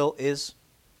God's will is?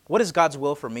 What is God's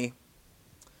will for me?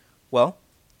 Well,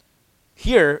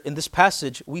 here in this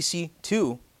passage, we see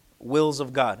two wills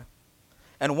of God.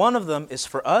 And one of them is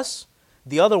for us.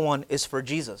 The other one is for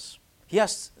Jesus. He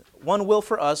has one will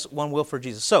for us, one will for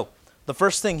Jesus. So, the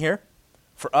first thing here,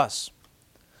 for us.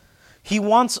 He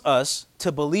wants us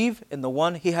to believe in the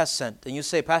one He has sent. And you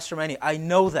say, "Pastor Manny, I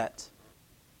know that.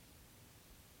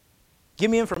 Give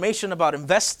me information about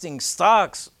investing,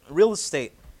 stocks, real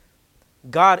estate."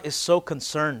 God is so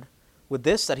concerned with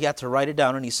this that He had to write it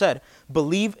down. And He said,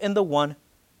 "Believe in the one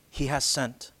He has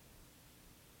sent."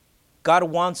 God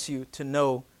wants you to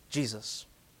know Jesus.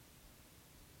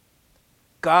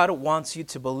 God wants you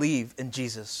to believe in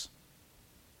Jesus.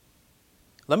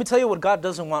 Let me tell you what God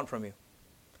doesn't want from you.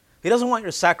 He doesn't want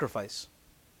your sacrifice.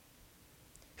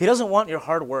 He doesn't want your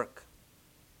hard work.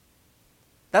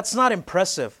 That's not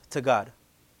impressive to God.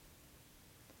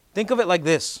 Think of it like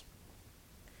this.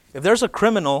 If there's a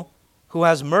criminal who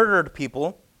has murdered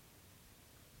people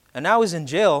and now he's in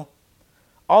jail,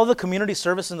 all the community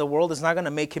service in the world is not going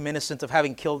to make him innocent of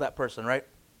having killed that person, right?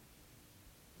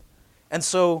 And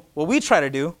so what we try to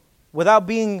do, without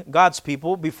being God's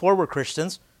people, before we're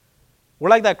Christians, we're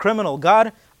like that criminal.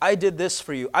 "God, I did this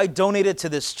for you. I donated to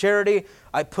this charity.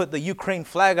 I put the Ukraine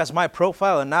flag as my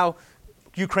profile, and now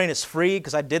Ukraine is free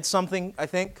because I did something, I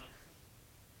think."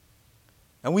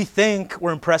 And we think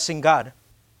we're impressing God.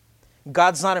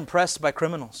 God's not impressed by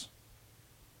criminals.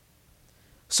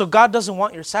 So God doesn't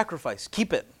want your sacrifice.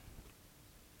 Keep it.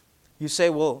 You say,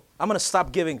 well, I'm going to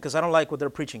stop giving because I don't like what they're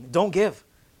preaching. Don't give.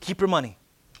 Keep your money.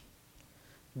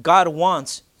 God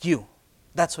wants you.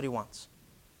 That's what he wants.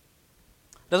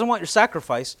 Doesn't want your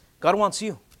sacrifice. God wants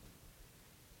you.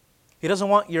 He doesn't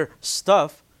want your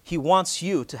stuff. He wants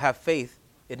you to have faith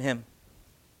in him.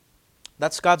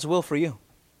 That's God's will for you.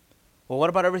 Well, what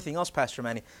about everything else, Pastor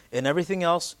Manny? In everything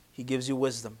else, he gives you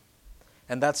wisdom.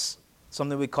 And that's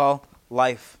something we call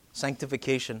life,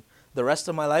 sanctification. The rest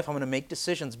of my life, I'm going to make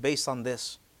decisions based on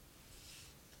this.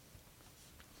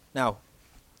 Now,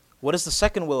 what is the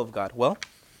second will of God? Well,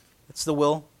 it's the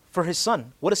will for his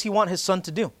son. What does he want his son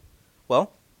to do?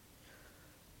 Well,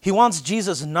 he wants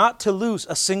Jesus not to lose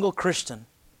a single Christian.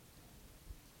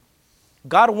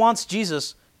 God wants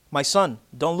Jesus, my son,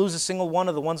 don't lose a single one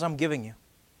of the ones I'm giving you.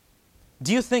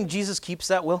 Do you think Jesus keeps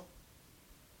that will?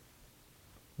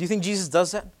 Do you think Jesus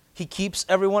does that? He keeps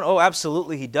everyone? Oh,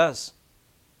 absolutely he does.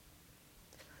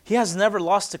 He has never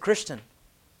lost a Christian.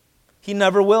 He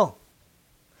never will.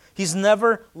 He's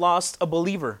never lost a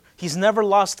believer. He's never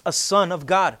lost a son of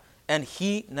God. And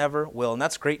he never will. And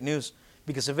that's great news.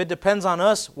 Because if it depends on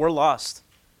us, we're lost.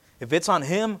 If it's on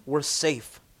him, we're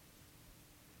safe.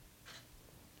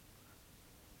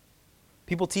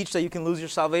 People teach that you can lose your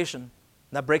salvation.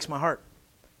 That breaks my heart.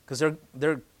 Because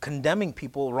they're condemning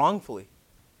people wrongfully.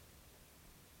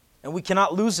 And we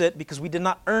cannot lose it because we did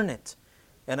not earn it.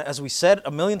 And as we said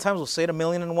 1,000,000 times, we'll say it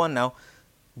 1,000,001 now,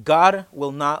 God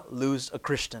will not lose a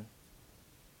Christian.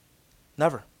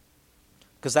 Never.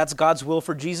 Because that's God's will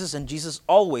for Jesus, and Jesus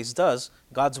always does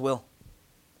God's will.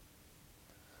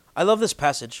 I love this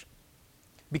passage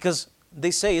because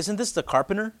they say, isn't this the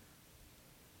carpenter?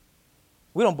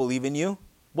 We don't believe in you.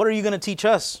 What are you going to teach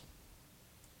us?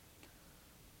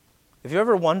 Have you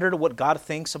ever wondered what God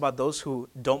thinks about those who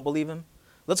don't believe him?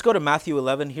 Let's go to Matthew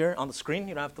 11 here on the screen.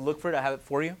 You don't have to look for it. I have it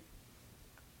for you.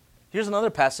 Here's another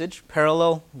passage,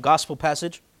 parallel gospel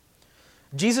passage.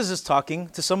 Jesus is talking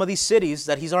to some of these cities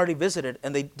that he's already visited,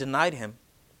 and they denied him.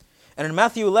 And in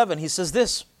Matthew 11, he says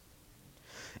this,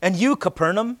 "And you,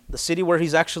 Capernaum," the city where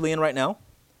he's actually in right now,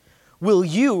 "will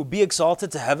you be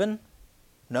exalted to heaven?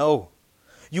 No.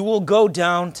 You will go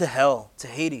down to hell, to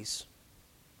Hades."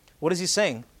 What is he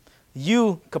saying?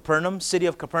 You, Capernaum, city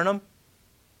of Capernaum,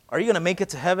 are you going to make it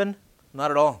to heaven?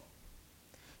 Not at all.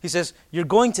 He says, you're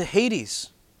going to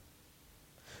Hades.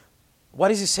 Why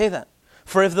does he say that?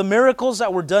 For if the miracles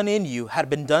that were done in you had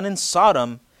been done in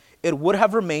Sodom, it would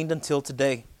have remained until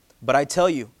today. But I tell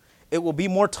you, it will be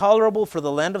more tolerable for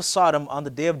the land of Sodom on the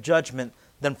day of judgment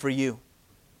than for you.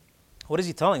 What is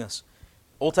he telling us?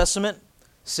 Old Testament,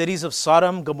 cities of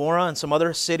Sodom, Gomorrah, and some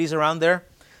other cities around there,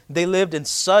 they lived in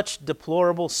such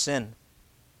deplorable sin.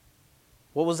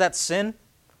 What was that sin?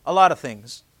 A lot of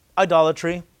things.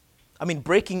 Idolatry.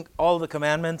 Breaking all the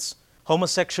commandments.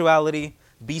 Homosexuality.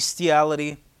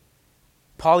 Bestiality.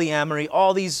 Polyamory.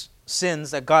 All these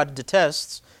sins that God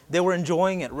detests. They were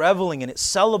enjoying it, reveling in it,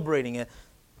 celebrating it,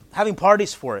 having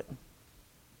parties for it.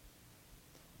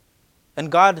 And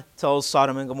God tells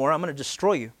Sodom and Gomorrah, I'm going to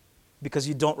destroy you because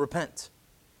you don't repent.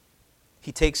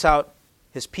 He takes out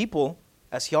his people,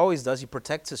 as he always does. He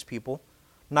protects his people.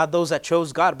 Not those that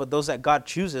chose God, but those that God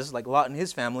chooses, like Lot and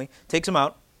his family, takes them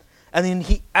out. And then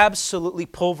he absolutely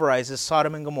pulverizes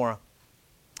Sodom and Gomorrah.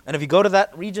 And if you go to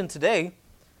that region today,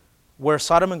 where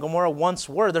Sodom and Gomorrah once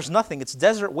were, there's nothing. It's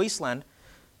desert wasteland.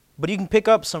 But you can pick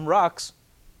up some rocks,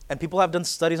 and people have done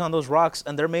studies on those rocks,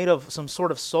 and they're made of some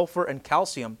sort of sulfur and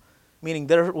calcium, meaning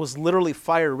there was literally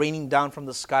fire raining down from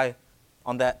the sky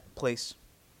on that place.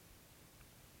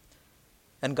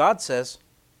 And God says,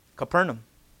 Capernaum,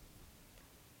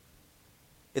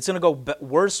 it's going to go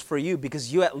worse for you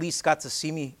because you at least got to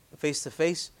see me face to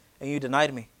face and you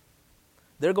denied me.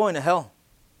 They're going to hell.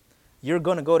 You're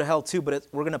going to go to hell too, but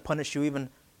we're going to punish you even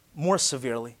more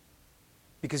severely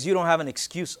because you don't have an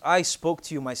excuse. I spoke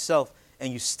to you myself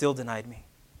and you still denied me.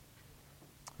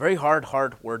 Very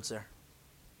hard words there.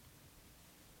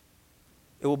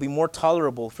 It will be more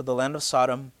tolerable for the land of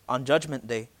Sodom on Judgment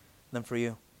Day than for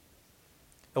you.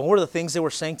 And what were the things they were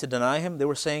saying to deny him? They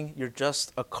were saying, you're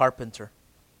just a carpenter.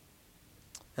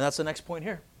 And that's the next point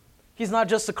here. He's not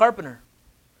just a carpenter.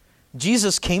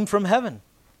 Jesus came from heaven.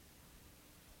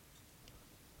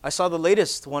 I saw the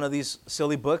latest one of these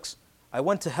silly books. I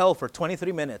went to hell for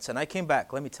 23 minutes and I came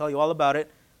back. Let me tell you all about it.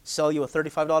 Sell you a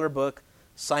 $35 book.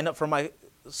 Sign up for my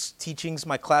teachings,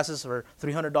 my classes for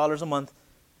 $300 a month.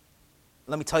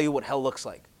 Let me tell you what hell looks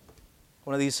like.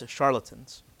 One of these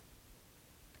charlatans.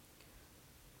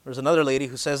 There's another lady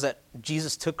who says that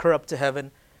Jesus took her up to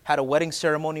heaven, had a wedding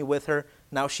ceremony with her,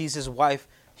 Now she's his wife.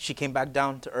 She came back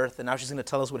down to earth, and now she's going to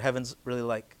tell us what heaven's really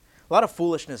like. A lot of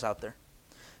foolishness out there.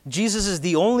 Jesus is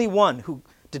the only one who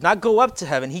did not go up to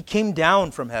heaven. He came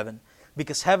down from heaven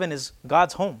because heaven is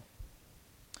God's home.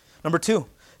 Number 2,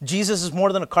 Jesus is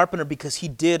more than a carpenter because he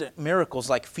did miracles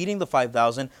like feeding the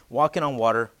 5,000, walking on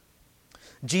water.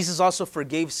 Jesus also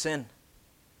forgave sin.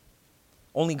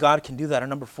 Only God can do that. And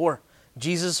number 4,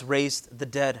 Jesus raised the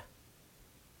dead.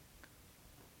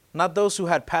 Not those who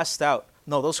had passed out.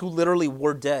 No, those who literally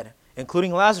were dead,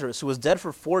 including Lazarus, who was dead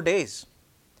for 4 days.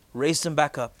 Raised him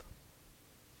back up.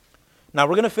 Now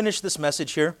we're going to finish this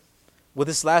message here with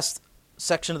this last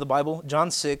section of the Bible,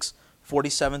 John 6,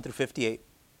 47 through 58.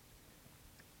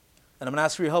 And I'm going to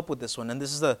ask for your help with this one. And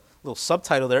this is the little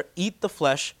subtitle there, Eat the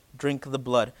Flesh, Drink the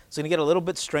Blood. It's going to get a little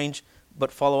bit strange,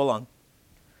 but follow along.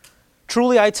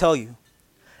 Truly I tell you,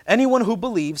 anyone who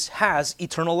believes has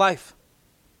eternal life.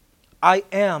 I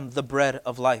am the bread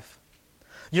of life.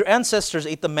 Your ancestors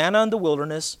ate the manna in the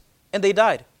wilderness, and they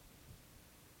died.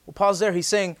 We'll pause there. He's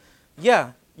saying,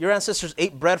 yeah, your ancestors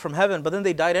ate bread from heaven, but then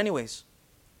they died anyways.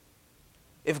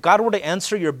 If God were to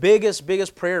answer your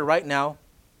biggest prayer right now,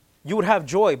 you would have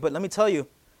joy. But let me tell you,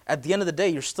 at the end of the day,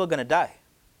 you're still going to die.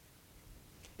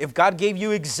 If God gave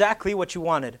you exactly what you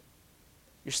wanted,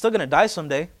 you're still going to die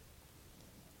someday.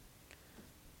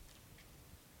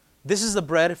 This is the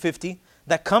bread, 50,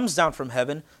 that comes down from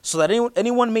heaven, so that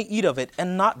anyone may eat of it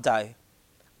and not die.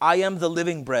 I am the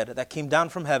living bread that came down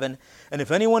from heaven, and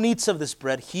if anyone eats of this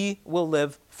bread, he will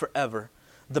live forever.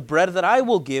 The bread that I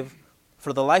will give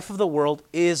for the life of the world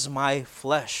is my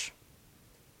flesh.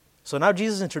 So now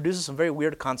Jesus introduces some very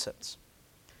weird concepts.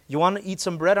 You want to eat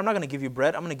some bread? I'm not going to give you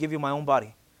bread. I'm going to give you my own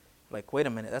body. Like, wait a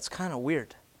minute, that's kind of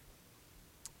weird.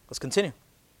 Let's continue.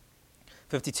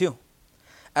 52.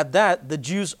 At that, the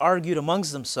Jews argued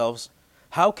amongst themselves,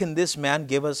 how can this man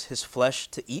give us his flesh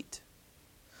to eat?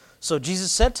 So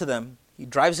Jesus said to them, he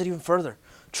drives it even further,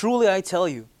 truly I tell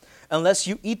you, unless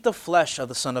you eat the flesh of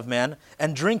the Son of Man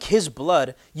and drink his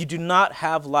blood, you do not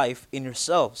have life in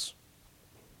yourselves.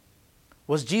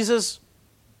 Was Jesus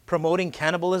promoting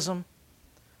cannibalism?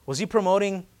 Was he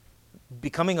promoting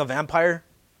becoming a vampire?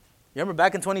 You remember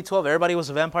back in 2012, everybody was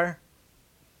a vampire?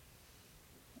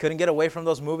 Couldn't get away from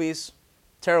those movies.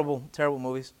 Terrible, terrible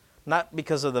movies. Not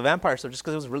because of the vampire stuff, just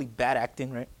because it was really bad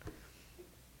acting, right?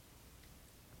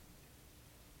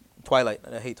 Twilight.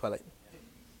 I hate Twilight.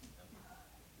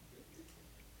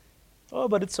 Oh,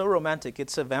 but it's so romantic.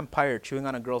 It's a vampire chewing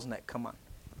on a girl's neck. Come on.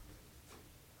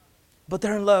 But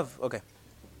they're in love. Okay.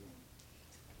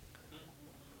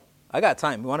 I got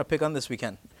time. We want to pick on this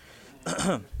weekend.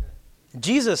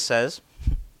 Jesus says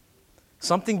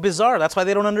something bizarre. That's why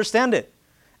they don't understand it.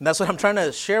 And that's what I'm trying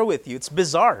to share with you. It's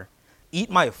bizarre. Eat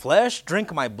my flesh,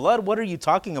 drink my blood. What are you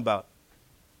talking about?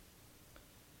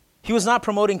 He was not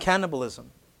promoting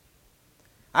cannibalism.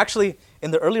 Actually,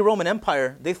 in the early Roman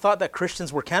Empire, they thought that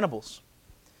Christians were cannibals.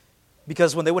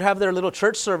 Because when they would have their little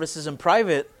church services in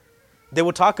private, they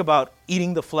would talk about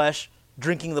eating the flesh,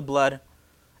 drinking the blood.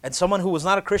 And someone who was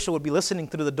not a Christian would be listening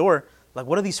through the door, like,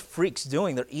 what are these freaks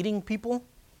doing? They're eating people?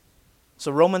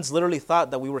 So Romans literally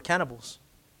thought that we were cannibals.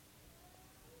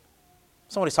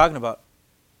 That's not what he's talking about.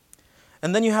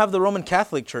 And then you have the Roman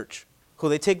Catholic Church, who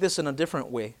they take this in a different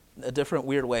way, a different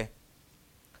weird way.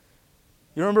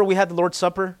 You remember we had the Lord's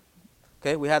Supper?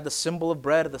 Okay, we had the symbol of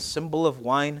bread, the symbol of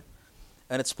wine,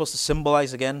 and it's supposed to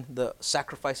symbolize, again, the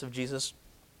sacrifice of Jesus.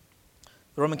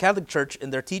 The Roman Catholic Church, in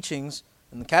their teachings,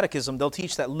 in the catechism, they'll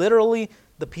teach that literally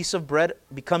the piece of bread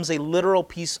becomes a literal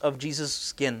piece of Jesus'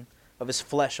 skin, of his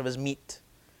flesh, of his meat.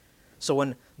 So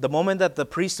when the moment that the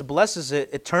priest blesses it,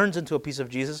 it turns into a piece of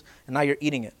Jesus, and now you're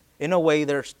eating it. In a way,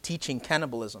 they're teaching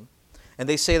cannibalism. And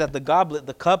they say that the goblet,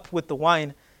 the cup with the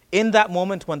wine, in that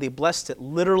moment when they blessed it,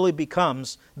 literally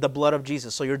becomes the blood of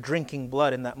Jesus. So you're drinking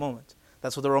blood in that moment.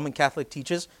 That's what the Roman Catholic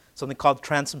teaches, something called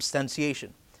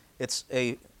transubstantiation. It's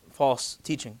a false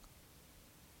teaching.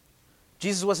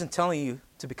 Jesus wasn't telling you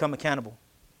to become a cannibal.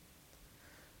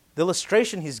 The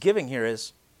illustration he's giving here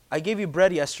is, I gave you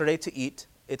bread yesterday to eat.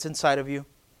 It's inside of you.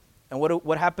 And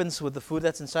what happens with the food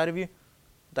that's inside of you?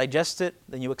 Digest it,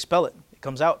 then you expel it. It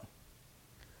comes out.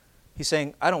 He's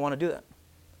saying, I don't want to do that.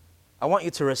 I want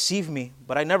you to receive me,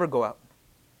 but I never go out.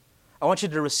 I want you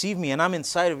to receive me, and I'm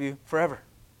inside of you forever.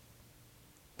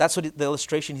 That's what the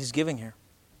illustration he's giving here.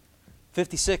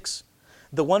 56.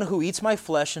 The one who eats my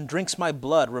flesh and drinks my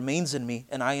blood remains in me,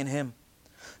 and I in him.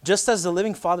 Just as the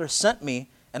living Father sent me,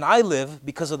 and I live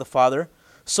because of the Father,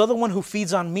 so the one who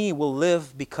feeds on me will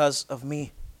live because of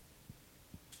me.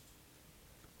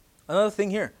 Another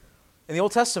thing here. In the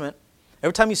Old Testament,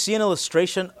 every time you see an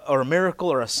illustration or a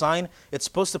miracle or a sign, it's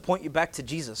supposed to point you back to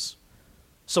Jesus.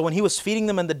 So when he was feeding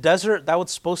them in the desert, that was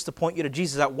supposed to point you to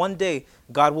Jesus, that one day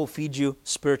God will feed you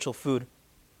spiritual food.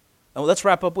 And let's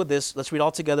wrap up with this. Let's read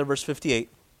all together verse 58.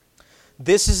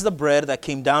 This is the bread that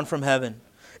came down from heaven.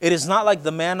 It is not like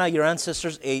the manna your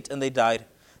ancestors ate and they died.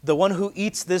 The one who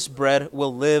eats this bread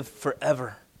will live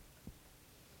forever.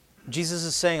 Jesus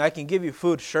is saying, I can give you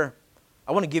food, sure.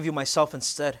 I want to give you myself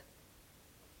instead.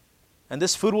 And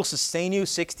this food will sustain you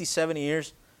 60, 70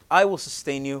 years. I will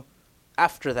sustain you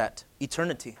after that,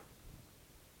 eternity.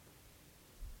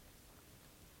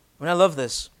 I mean, I love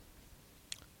this.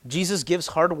 Jesus gives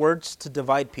hard words to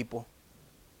divide people.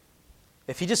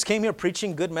 If he just came here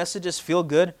preaching good messages, feel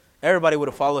good, everybody would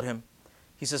have followed him.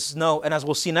 He says no, and as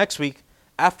we'll see next week,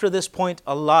 after this point,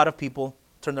 a lot of people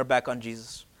turned their back on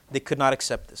Jesus. They could not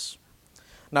accept this.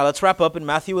 Now let's wrap up in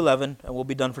Matthew 11, and we'll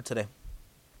be done for today.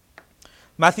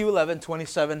 Matthew 11,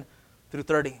 27 through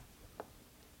 30.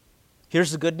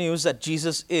 Here's the good news that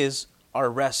Jesus is our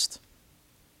rest.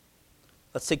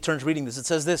 Let's take turns reading this. It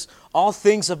says this, all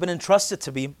things have been entrusted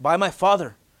to me by my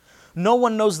Father. No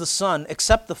one knows the Son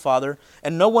except the Father,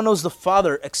 and no one knows the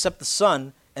Father except the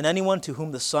Son, and anyone to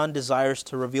whom the Son desires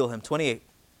to reveal him. 28.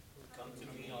 Come to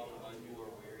me, all who are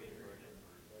weary and burdened,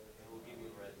 and I will give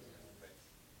you rest.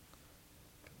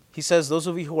 He says, those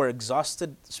of you who are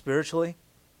exhausted spiritually,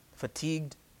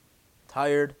 fatigued,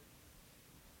 tired,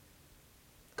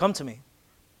 come to me.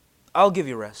 I'll give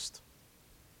you rest.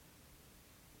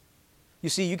 You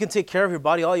see, you can take care of your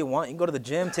body all you want. You can go to the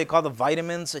gym, take all the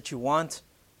vitamins that you want.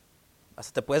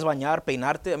 Hasta te puedes bañar,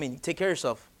 peinarte. I mean, take care of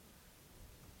yourself.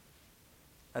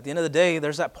 At the end of the day,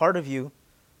 there's that part of you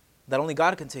that only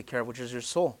God can take care of, which is your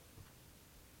soul.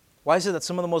 Why is it that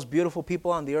some of the most beautiful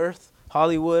people on the earth,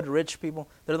 Hollywood, rich people,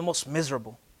 they're the most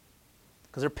miserable?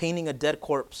 Because they're painting a dead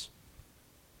corpse.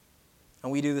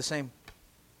 And we do the same.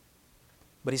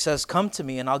 But he says, come to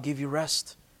me and I'll give you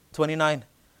rest. 29.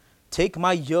 Take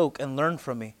my yoke and learn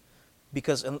from me.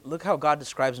 Because, and look how God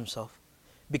describes himself.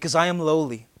 Because I am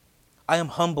lowly, I am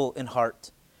humble in heart,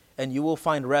 and you will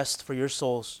find rest for your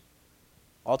souls.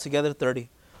 Altogether 30.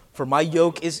 For my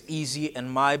yoke is easy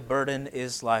and my burden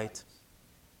is light.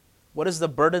 What is the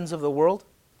burdens of the world?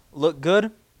 Look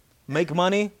good, make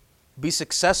money, be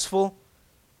successful.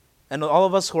 And all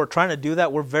of us who are trying to do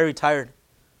that, we're very tired.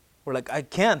 We're like, I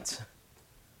can't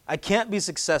be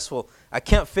successful. I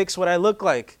can't fix what I look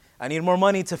like. I need more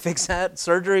money to fix that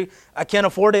surgery. I can't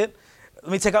afford it.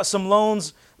 Let me take out some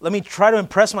loans. Let me try to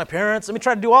impress my parents. Let me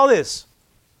try to do all this.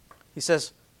 He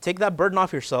says, take that burden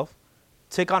off yourself.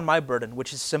 Take on my burden,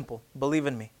 which is simple. Believe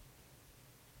in me.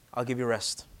 I'll give you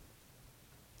rest.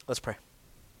 Let's pray.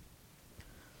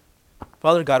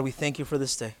 Father God, we thank you for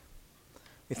this day.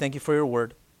 We thank you for your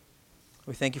word.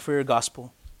 We thank you for your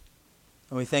gospel.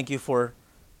 And we thank you for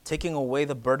taking away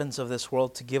the burdens of this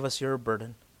world to give us your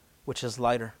burden, which is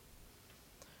lighter.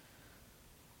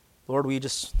 Lord, we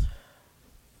just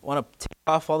want to take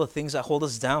off all the things that hold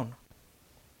us down.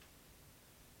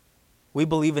 We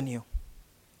believe in you.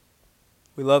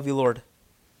 We love you, Lord.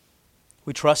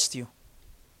 We trust you.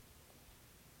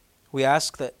 We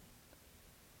ask that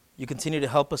you continue to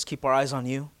help us keep our eyes on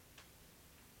you,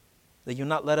 that you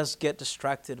not let us get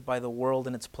distracted by the world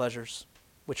and its pleasures,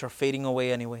 which are fading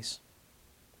away anyways.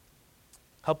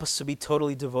 Help us to be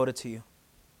totally devoted to you,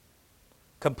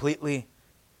 completely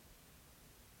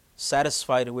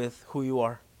satisfied with who you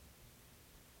are.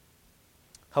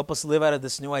 Help us live out of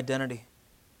this new identity,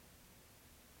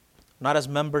 not as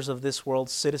members of this world,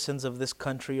 citizens of this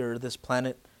country or this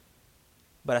planet,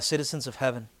 but as citizens of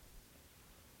heaven,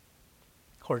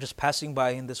 who are just passing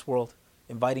by in this world,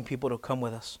 inviting people to come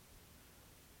with us.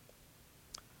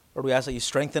 Lord, we ask that you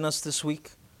strengthen us this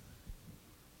week.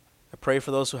 I pray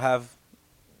for those who have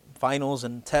finals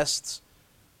and tests.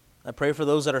 I pray for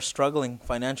those that are struggling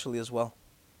financially as well,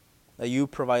 that you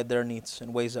provide their needs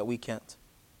in ways that we can't.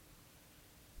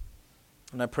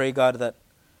 And I pray, God, that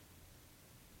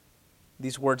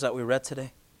these words that we read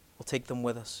today, we'll take them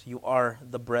with us. You are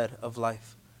the bread of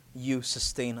life. You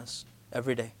sustain us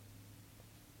every day.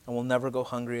 And we'll never go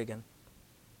hungry again.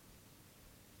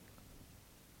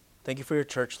 Thank you for your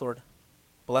church, Lord.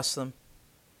 Bless them.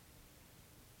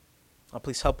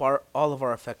 Please help all of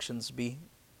our affections be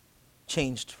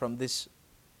changed from these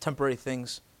temporary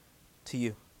things to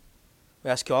you. We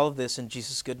ask you all of this in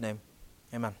Jesus' good name.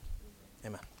 Amen.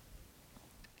 Amen.